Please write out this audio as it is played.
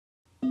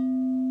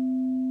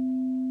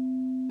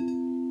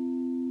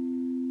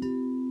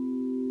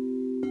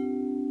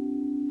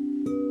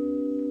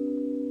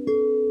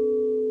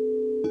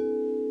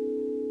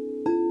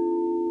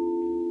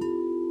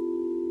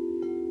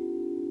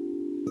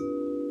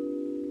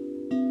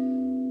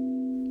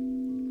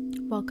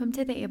Welcome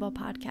to the Able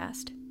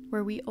Podcast,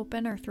 where we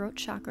open our throat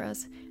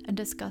chakras and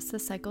discuss the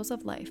cycles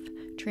of life,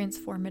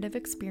 transformative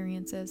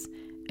experiences,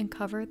 and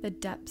cover the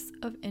depths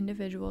of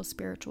individual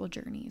spiritual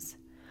journeys.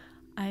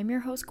 I am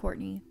your host,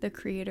 Courtney, the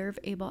creator of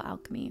Able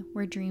Alchemy,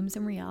 where dreams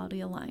and reality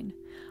align.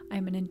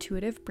 I'm an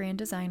intuitive brand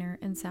designer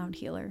and sound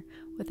healer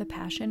with a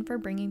passion for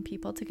bringing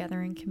people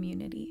together in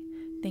community.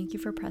 Thank you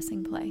for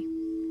pressing play.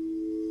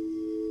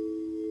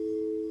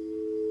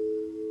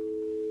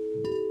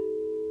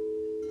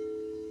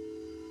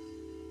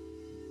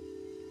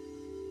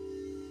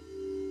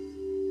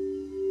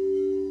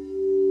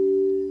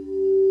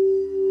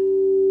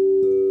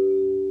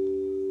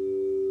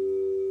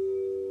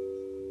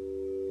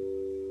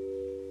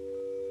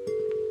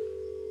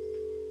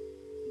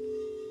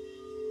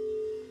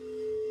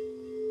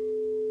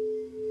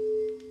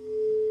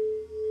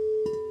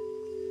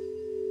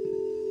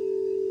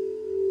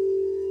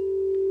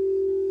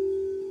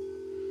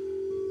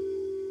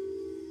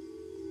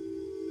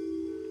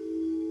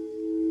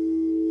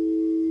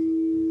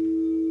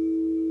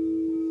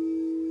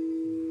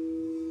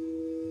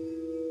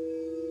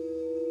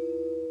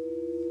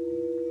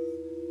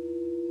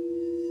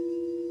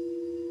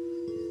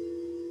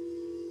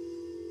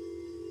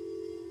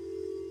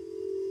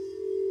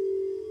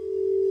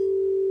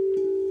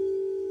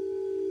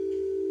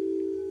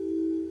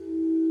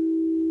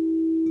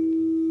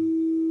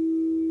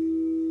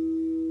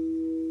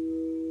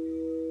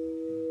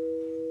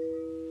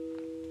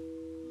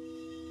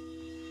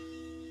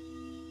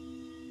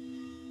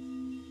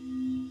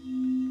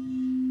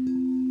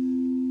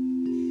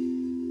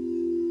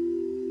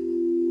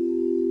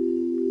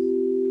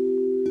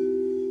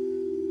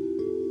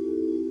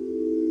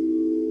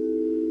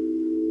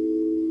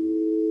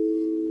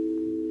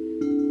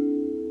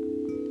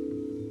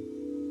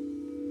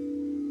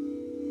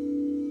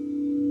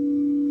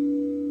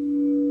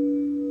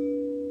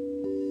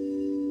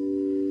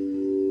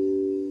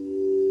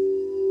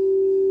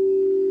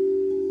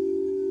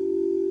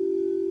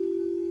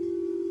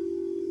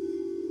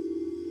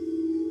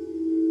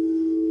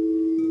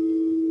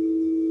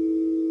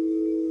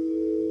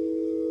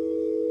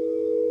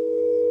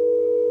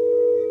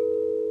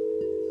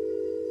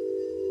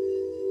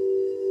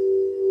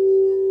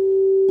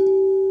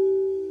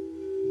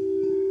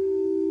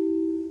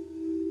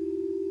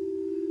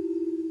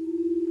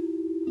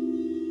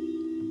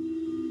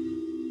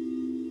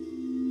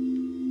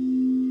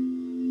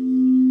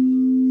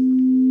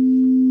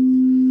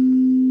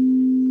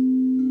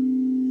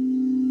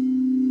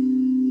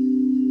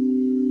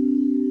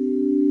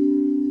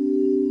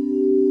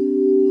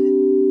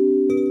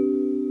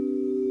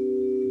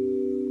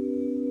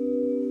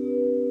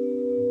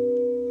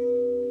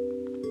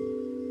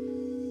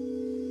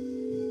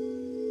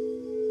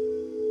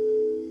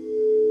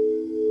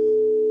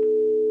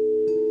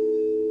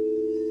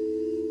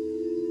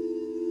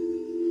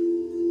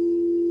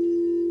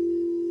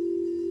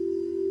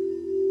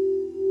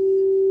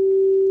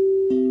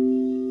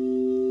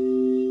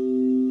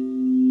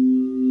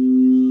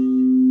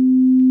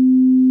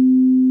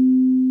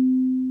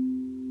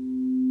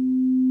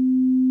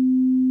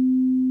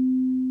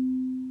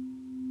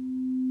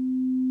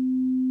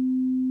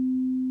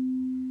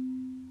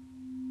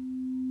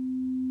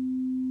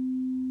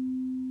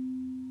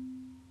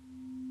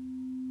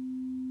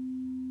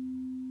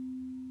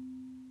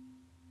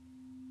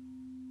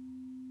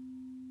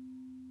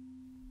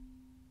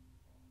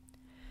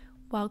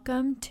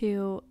 Welcome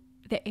to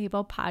the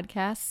Able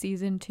Podcast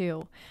Season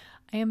 2.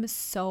 I am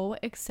so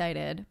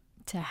excited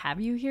to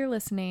have you here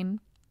listening.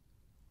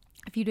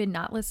 If you did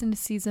not listen to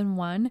Season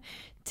 1,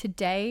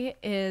 today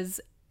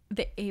is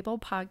the Able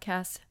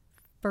Podcast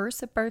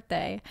first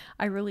birthday.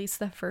 I released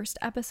the first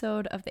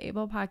episode of the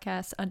Able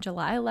Podcast on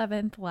July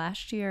 11th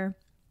last year,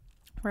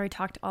 where I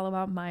talked all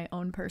about my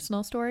own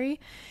personal story.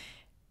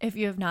 If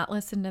you have not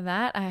listened to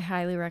that, I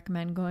highly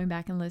recommend going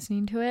back and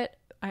listening to it.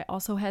 I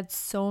also had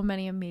so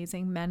many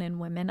amazing men and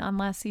women on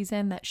last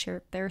season that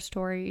shared their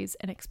stories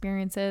and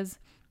experiences.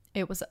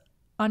 It was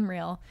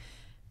unreal.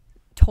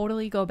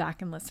 Totally go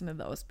back and listen to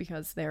those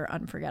because they're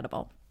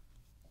unforgettable.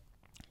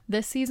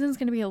 This season is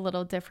going to be a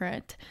little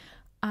different.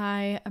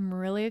 I am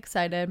really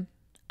excited.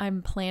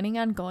 I'm planning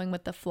on going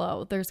with the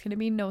flow. There's going to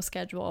be no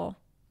schedule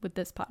with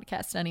this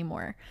podcast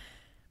anymore.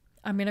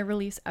 I'm going to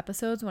release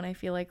episodes when I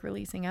feel like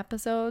releasing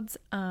episodes.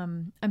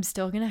 I'm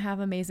still going to have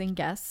amazing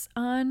guests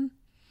on,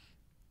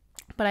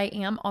 but I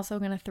am also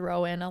going to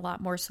throw in a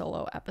lot more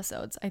solo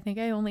episodes. I think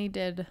I only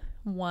did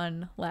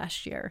one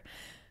last year.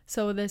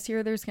 So this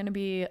year there's going to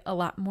be a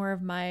lot more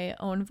of my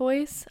own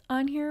voice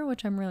on here,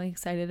 which I'm really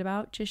excited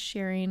about. Just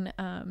sharing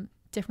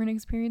different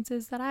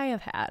experiences that I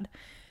have had,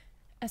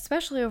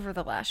 especially over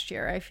the last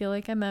year. I feel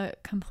like I'm a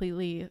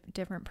completely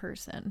different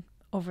person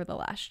over the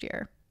last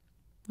year,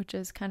 which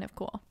is kind of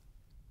cool.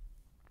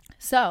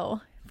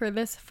 So for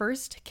this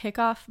first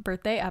kickoff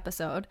birthday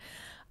episode,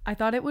 I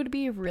thought it would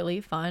be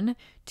really fun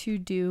to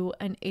do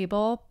an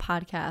Able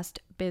Podcast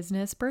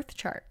business birth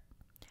chart.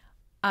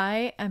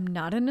 I am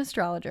not an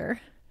astrologer,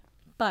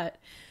 but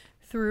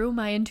through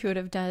my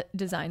intuitive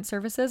design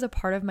services, a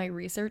part of my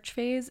research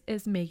phase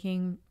is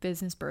making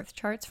business birth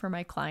charts for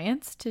my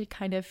clients to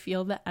kind of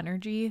feel the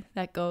energy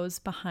that goes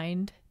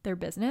behind their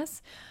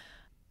business.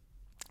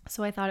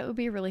 So I thought it would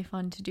be really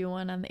fun to do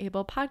one on the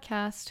Able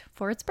podcast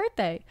for its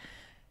birthday.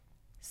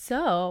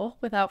 So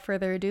without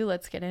further ado,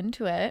 let's get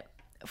into it.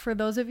 For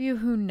those of you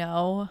who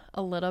know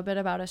a little bit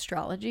about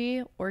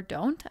astrology or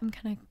don't, I'm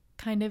going to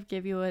kind of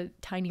give you a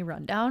tiny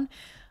rundown.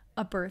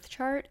 A birth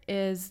chart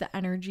is the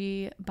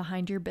energy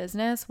behind your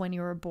business when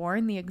you were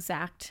born, the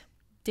exact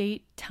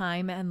date,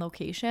 time, and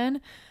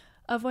location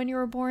of when you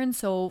were born.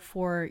 So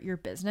for your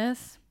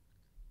business,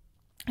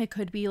 it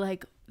could be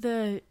like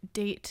the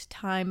date,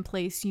 time,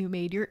 place you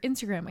made your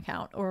Instagram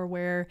account, or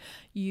where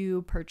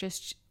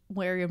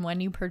and when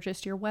you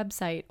purchased your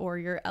website or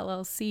your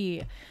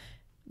LLC.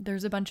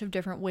 There's a bunch of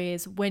different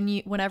ways.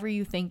 Whenever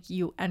you think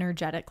you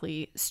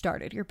energetically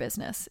started your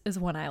business is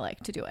when I like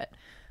to do it.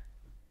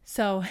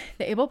 So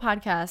the Able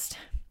podcast,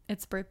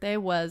 its birthday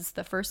was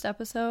the first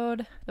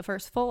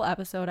full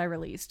episode I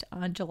released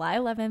on July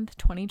 11th,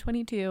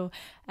 2022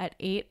 at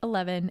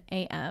 8:11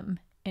 a.m.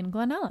 in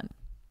Glen Ellen.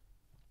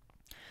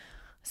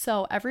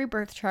 So every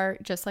birth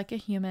chart, just like a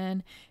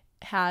human,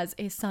 has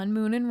a sun,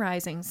 moon, and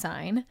rising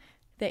sign.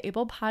 The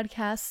Able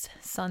podcast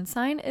sun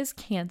sign is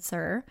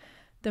Cancer.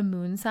 The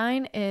moon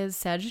sign is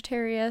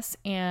Sagittarius,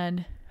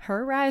 and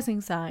her rising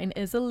sign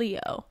is a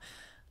Leo.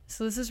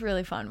 So this is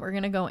really fun. We're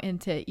going to go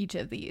into each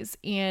of these.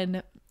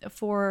 And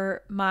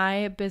for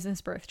my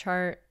business birth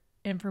chart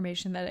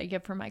information that I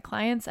give for my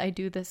clients, I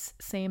do this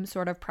same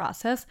sort of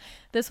process.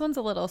 This one's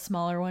a little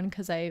smaller one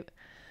because I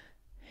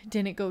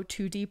didn't go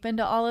too deep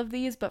into all of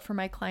these, but for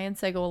my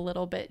clients, I go a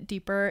little bit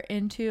deeper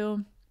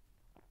into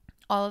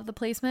all of the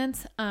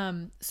placements.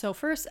 So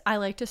first, I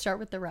like to start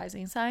with the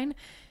rising sign.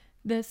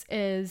 This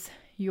is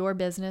your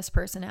business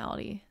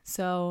personality.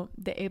 So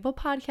the Able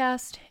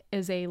podcast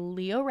is a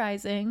Leo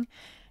rising,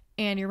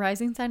 and your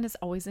rising sign is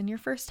always in your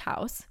first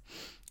house.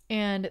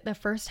 And the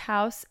first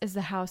house is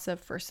the house of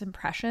first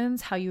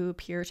impressions, how you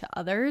appear to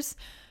others.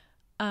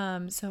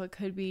 So it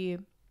could be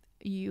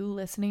you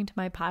listening to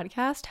my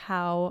podcast,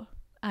 how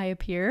I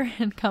appear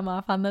and come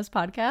off on this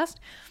podcast.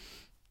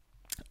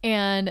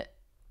 And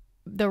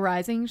the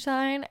rising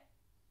sign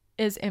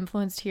is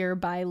influenced here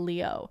by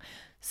Leo.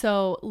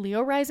 So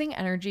Leo rising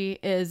energy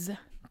is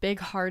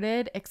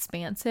big-hearted,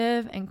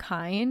 expansive, and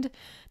kind.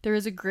 There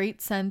is a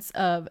great sense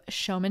of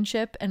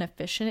showmanship and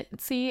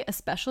efficiency,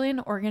 especially in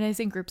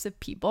organizing groups of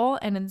people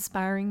and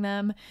inspiring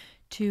them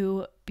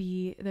to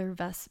be their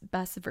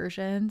best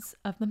versions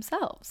of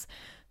themselves.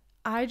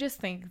 I just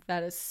think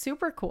that is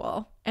super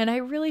cool. And I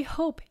really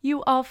hope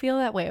you all feel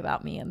that way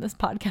about me in this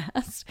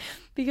podcast,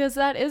 because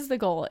that is the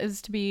goal,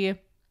 is to be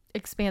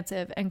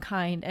expansive and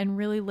kind and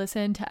really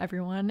listen to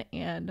everyone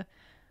and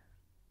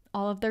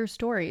all of their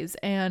stories.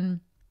 And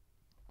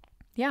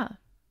yeah,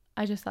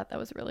 I just thought that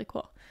was really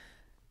cool.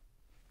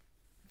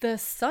 The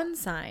sun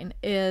sign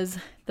is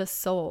the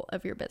soul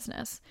of your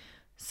business.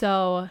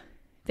 So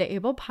the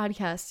Able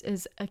podcast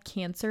is a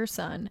Cancer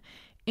sun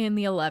in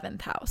the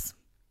 11th house.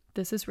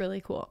 This is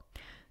really cool.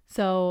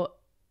 So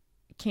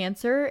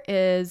Cancer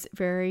is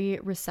very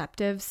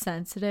receptive,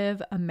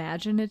 sensitive,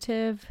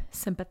 imaginative,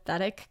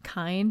 sympathetic,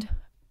 kind,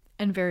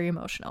 and very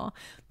emotional.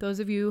 Those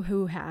of you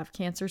who have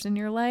Cancers in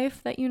your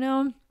life that you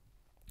know,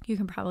 you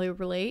can probably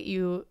relate.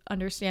 You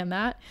understand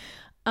that.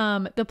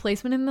 The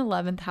placement in the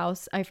 11th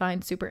house I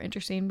find super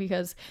interesting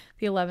because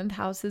the 11th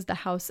house is the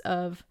house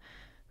of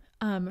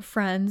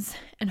friends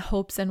and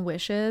hopes and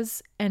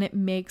wishes, and it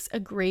makes a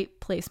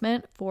great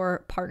placement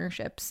for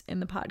partnerships in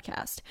the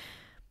podcast.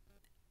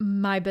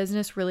 My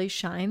business really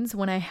shines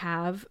when I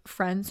have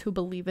friends who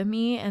believe in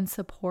me and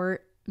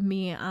support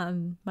me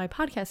on my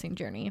podcasting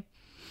journey.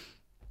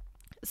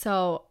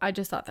 So I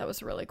just thought that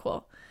was really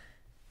cool.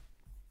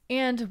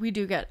 And we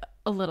do get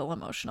a little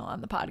emotional on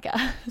the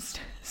podcast.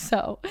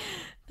 So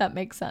that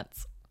makes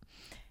sense.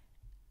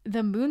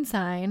 The moon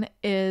sign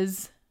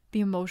is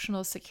the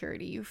emotional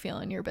security you feel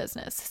in your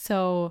business.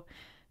 So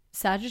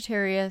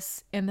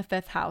Sagittarius in the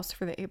 5th house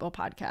for the Able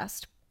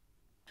podcast.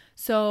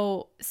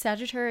 So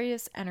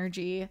Sagittarius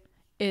energy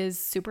is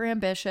super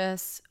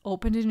ambitious,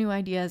 open to new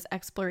ideas,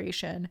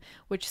 exploration,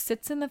 which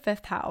sits in the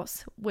 5th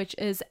house, which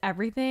is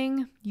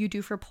everything you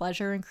do for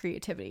pleasure and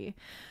creativity.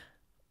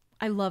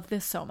 I love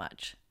this so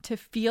much. To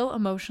feel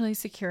emotionally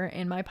secure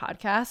in my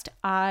podcast,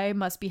 I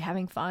must be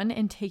having fun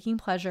and taking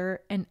pleasure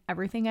in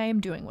everything I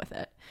am doing with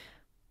it.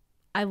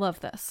 I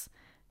love this.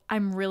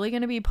 I'm really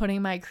going to be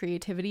putting my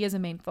creativity as a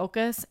main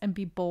focus and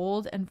be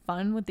bold and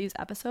fun with these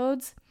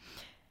episodes.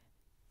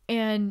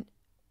 And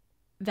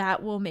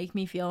that will make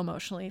me feel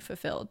emotionally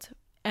fulfilled.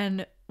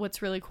 And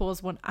what's really cool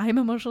is when I'm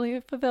emotionally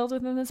fulfilled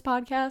within this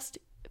podcast,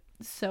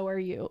 so are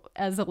you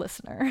as a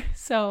listener.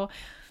 So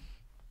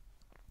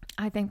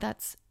I think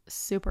that's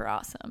super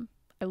awesome.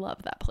 I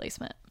love that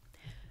placement.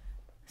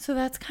 So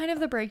that's kind of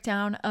the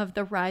breakdown of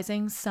the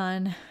rising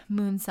sun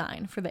moon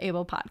sign for the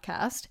Able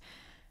podcast.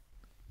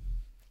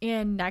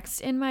 And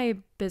next in my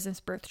business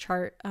birth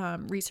chart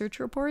research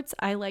reports,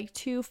 I like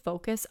to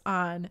focus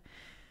on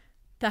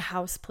the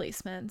house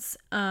placements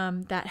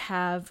that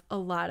have a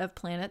lot of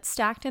planets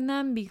stacked in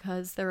them,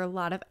 because there are a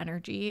lot of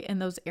energy in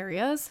those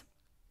areas.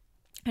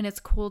 And it's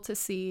cool to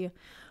see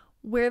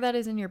where that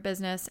is in your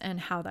business and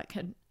how that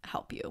can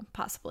help you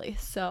possibly.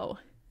 So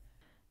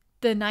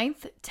the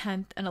 9th,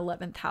 10th, and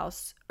 11th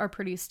house are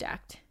pretty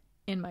stacked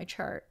in my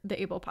chart,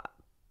 the Able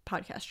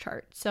podcast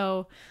chart.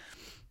 So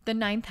the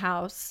 9th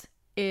house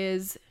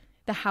is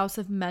the house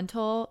of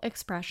mental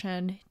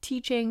expression,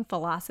 teaching,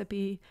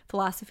 philosophy,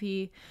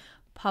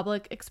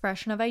 public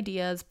expression of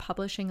ideas,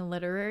 publishing, and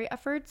literary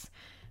efforts.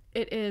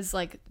 It is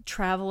like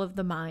travel of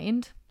the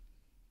mind.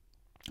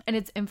 And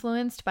it's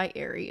influenced by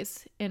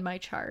Aries in my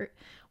chart,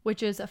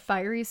 which is a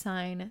fiery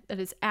sign that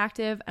is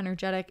active,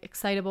 energetic,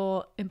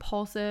 excitable,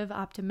 impulsive,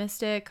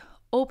 optimistic,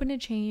 open to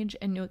change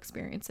and new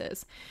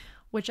experiences,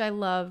 which I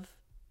love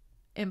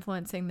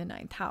influencing the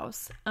 9th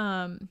house.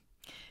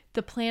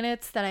 The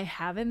planets that I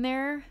have in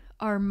there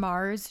are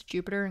Mars,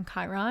 Jupiter, and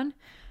Chiron.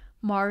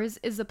 Mars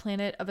is a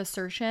planet of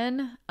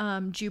assertion.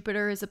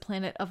 Jupiter is a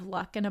planet of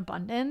luck and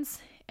abundance.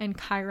 And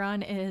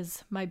Chiron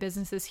is my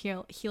business's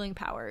healing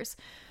powers.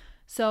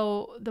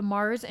 So the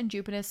Mars and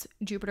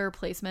Jupiter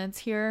placements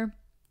here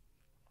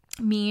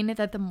mean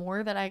that the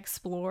more that I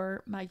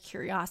explore my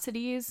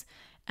curiosities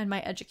and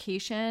my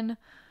education,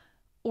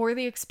 or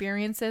the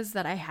experiences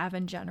that I have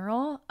in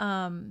general,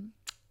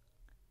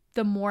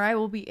 the more I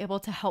will be able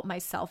to help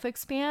myself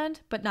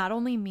expand, but not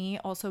only me,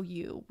 also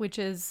you, which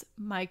is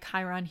my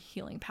Chiron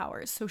healing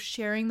powers. So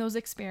sharing those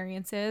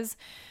experiences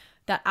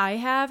that I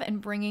have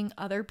and bringing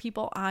other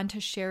people on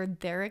to share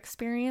their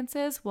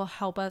experiences will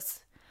help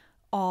us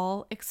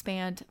all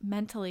expand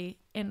mentally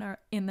in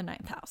the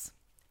 9th house.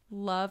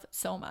 Love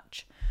so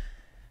much.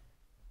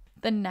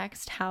 The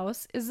next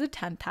house is the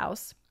 10th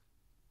house.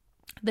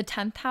 The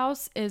 10th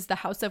house is the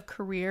house of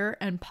career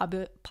and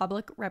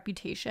public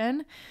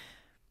reputation,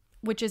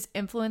 which is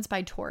influenced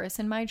by Taurus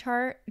in my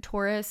chart.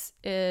 Taurus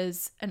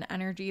is an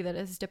energy that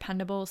is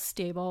dependable,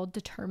 stable,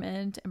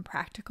 determined, and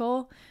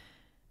practical.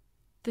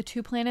 The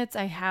 2 planets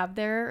I have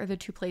there, or the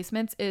 2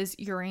 placements, is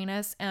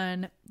Uranus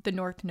and the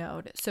North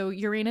Node. So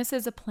Uranus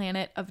is a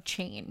planet of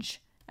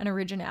change and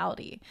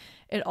originality.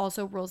 It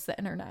also rules the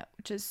internet,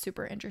 which is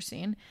super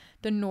interesting.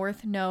 The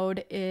North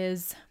Node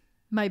is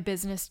my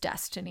business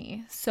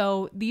destiny.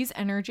 So these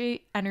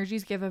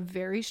energies give a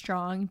very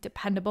strong,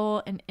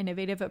 dependable, and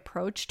innovative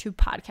approach to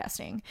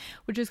podcasting,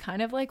 which is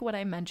kind of like what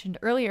I mentioned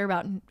earlier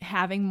about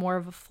having more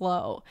of a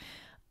flow.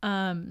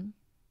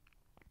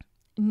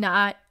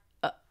 Not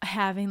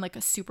having like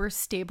a super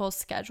stable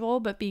schedule,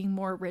 but being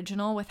more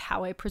original with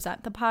how I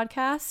present the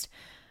podcast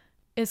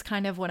is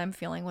kind of what I'm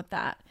feeling with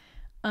that.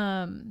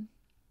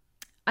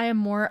 I am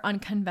more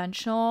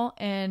unconventional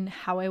in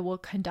how I will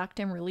conduct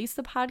and release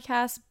the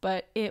podcast,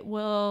 but it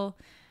will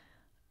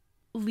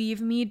leave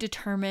me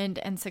determined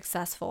and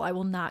successful. I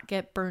will not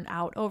get burnt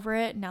out over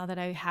it now that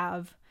I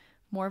have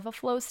more of a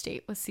flow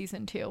state with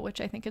season 2,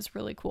 which I think is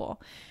really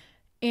cool.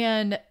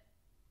 And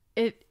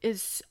it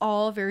is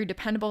all very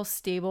dependable,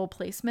 stable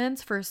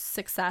placements for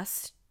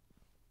success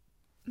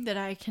that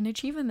I can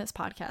achieve in this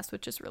podcast,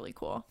 which is really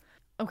cool.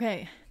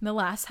 Okay, the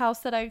last house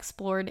that I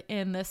explored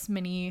in this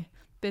mini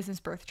business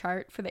birth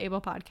chart for the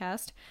Able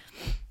podcast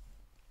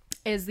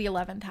is the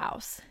 11th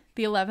house.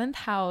 The 11th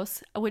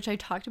house, which I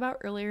talked about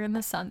earlier in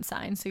the sun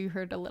sign, so you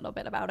heard a little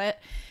bit about it,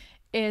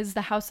 is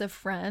the house of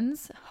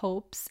friends,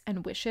 hopes,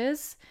 and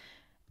wishes.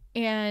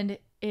 And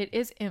it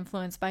is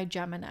influenced by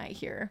Gemini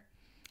here.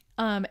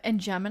 And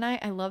Gemini,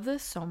 I love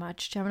this so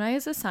much. Gemini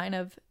is a sign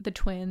of the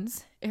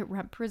twins. It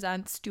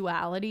represents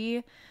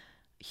duality,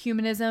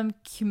 humanism,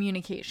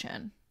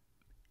 communication.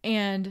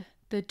 And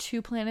the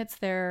 2 planets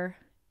there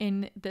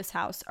in this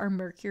house are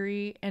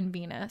Mercury and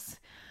Venus.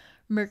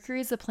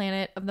 Mercury is the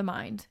planet of the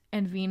mind,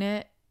 and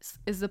Venus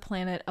is the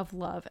planet of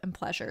love and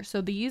pleasure.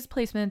 So these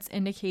placements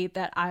indicate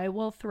that I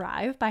will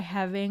thrive by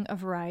having a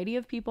variety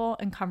of people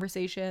and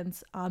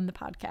conversations on the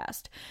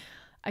podcast.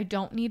 I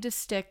don't need to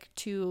stick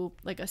to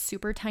like a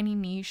super tiny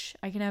niche.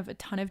 I can have a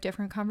ton of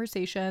different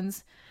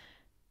conversations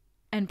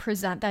and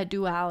present that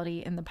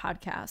duality in the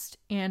podcast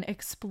and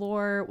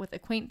explore with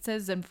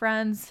acquaintances and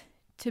friends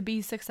to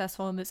be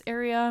successful in this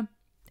area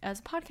as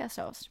a podcast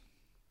host.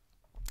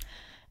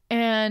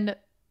 And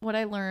what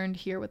I learned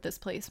here with this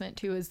placement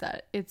too is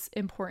that it's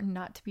important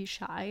not to be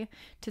shy,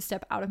 to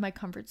step out of my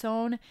comfort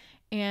zone,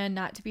 and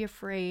not to be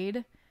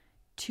afraid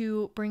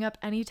to bring up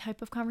any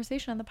type of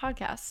conversation on the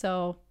podcast.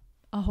 So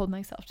I'll hold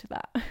myself to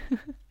that.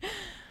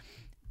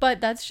 But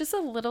that's just a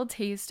little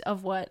taste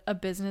of what a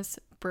business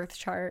birth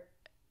chart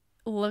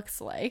looks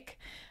like.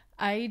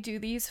 I do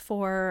these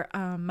for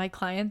my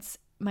clients,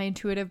 my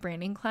intuitive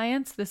branding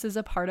clients. This is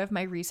a part of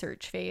my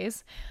research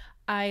phase.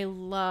 I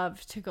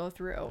love to go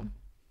through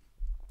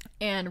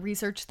and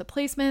research the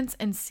placements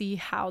and see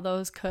how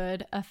those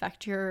could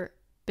affect your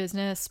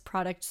business,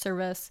 product,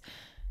 service,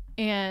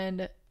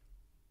 and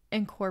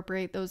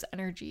incorporate those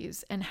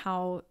energies and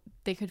how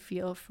they could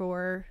feel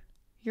for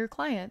your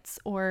clients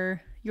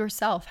or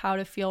yourself, how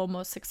to feel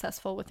most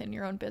successful within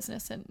your own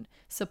business and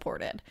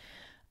supported.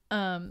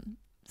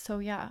 So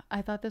yeah,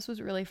 I thought this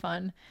was really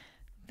fun.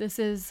 This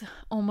is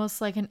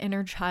almost like an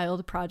inner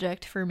child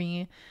project for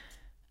me.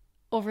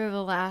 Over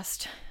the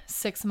last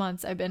 6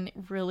 months, I've been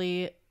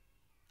really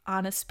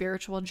on a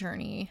spiritual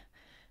journey,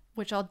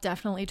 which I'll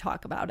definitely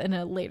talk about in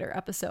a later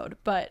episode.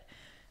 But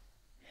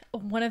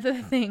one of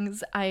the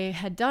things I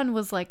had done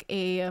was like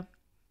a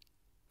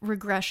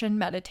regression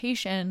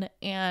meditation,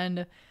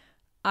 and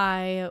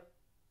I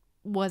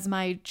was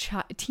my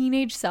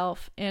teenage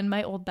self in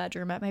my old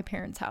bedroom at my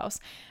parents' house,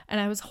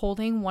 and I was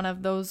holding one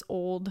of those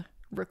old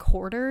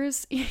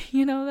recorders,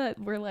 that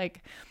were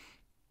like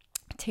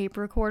tape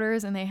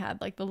recorders, and they had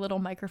like the little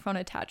microphone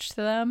attached to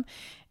them.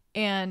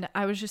 And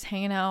I was just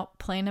hanging out,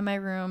 playing in my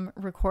room,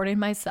 recording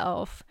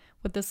myself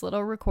with this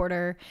little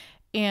recorder.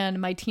 And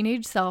my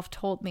teenage self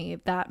told me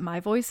that my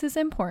voice is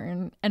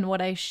important and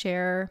what I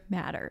share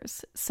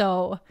matters.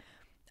 So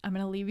I'm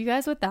going to leave you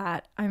guys with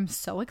that. I'm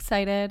so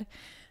excited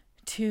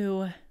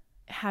to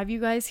have you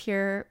guys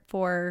here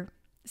for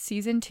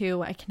season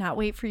 2. I cannot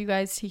wait for you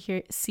guys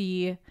to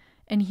see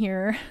and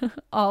hear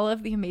all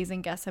of the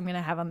amazing guests I'm going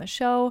to have on the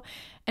show,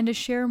 and to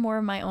share more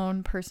of my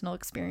own personal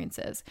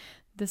experiences.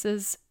 This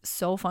is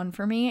so fun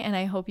for me, and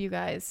I hope you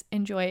guys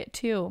enjoy it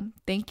too.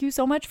 Thank you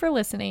so much for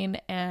listening,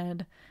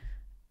 and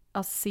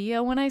I'll see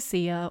you when I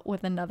see you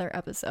with another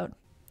episode.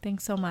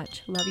 Thanks so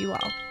much. Love you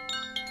all.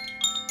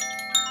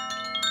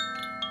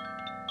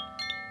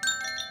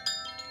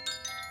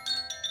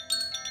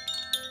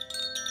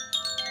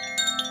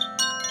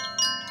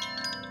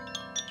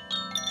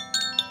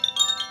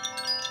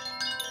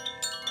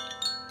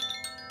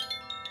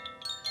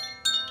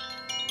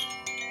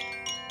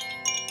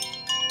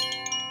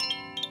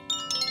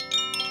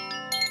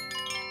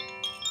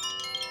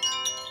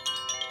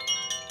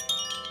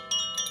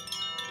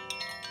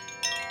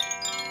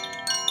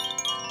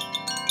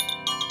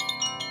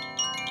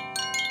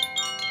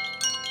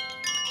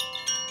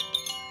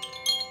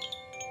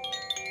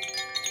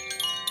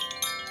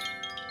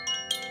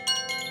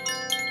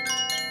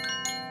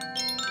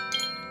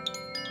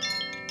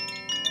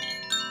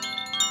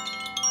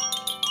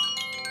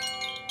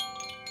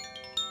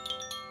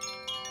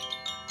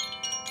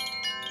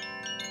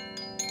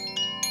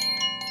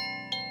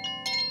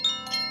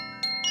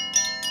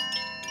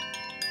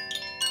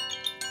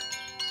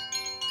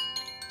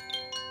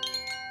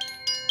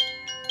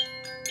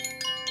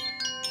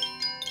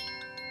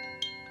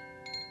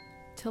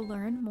 To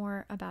learn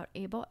more about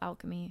Able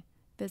Alchemy,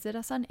 visit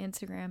us on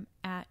Instagram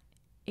at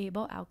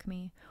Able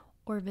Alchemy,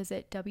 or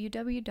visit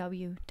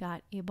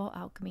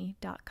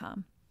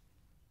www.ablealchemy.com.